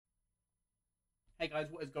hey guys,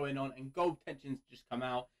 what is going on? And gold tensions just come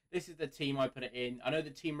out. This is the team I put it in. I know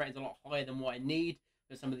the team rating is a lot higher than what I need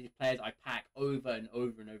for some of these players I pack over and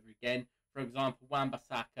over and over again. For example,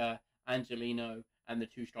 Wan-Bissaka, Angelino, and the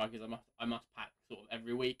two strikers I must pack sort of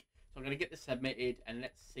every week. So I'm going to get this submitted and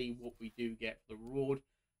let's see what we do get for the reward.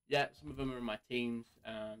 Yeah, some of them are in my teams.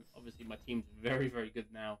 Obviously, my team's very, very good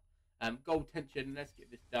now. Gold tension, let's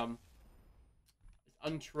get this done. It's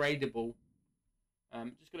untradeable.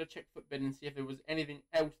 Just going to check FUTBIN and see if there was anything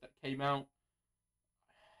else that came out.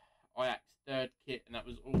 Ajax third kit, and that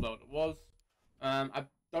was all that it was. I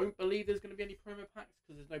don't believe there's going to be any promo packs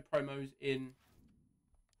because there's no promos in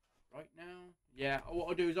right now. Yeah, what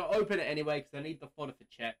I'll do is I'll open it anyway because I need the fodder for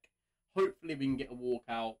check. Hopefully we can get a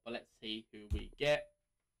walkout, but let's see who we get.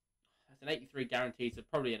 That's an 83 guaranteed, so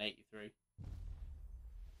probably an 83.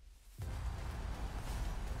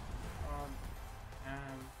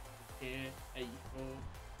 Here, 84.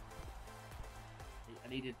 I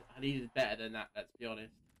needed better than that, let's be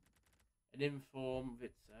honest. An inform,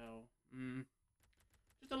 Witzel.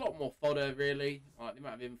 Just a lot more fodder, really. Like the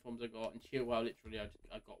amount of informs I got, and Chilwell, literally,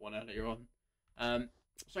 I got one earlier on.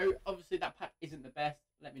 So obviously that pack isn't the best.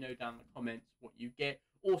 Let me know down in the comments what you get.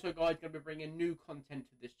 Also, guys, going to be bringing new content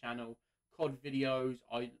to this channel. COD videos.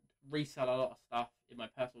 I resell a lot of stuff in my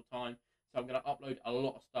personal time. So I'm going to upload a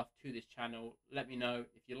lot of stuff to this channel. Let me know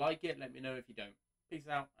if you like it. Let me know if you don't. Peace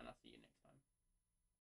out, and I'll see you.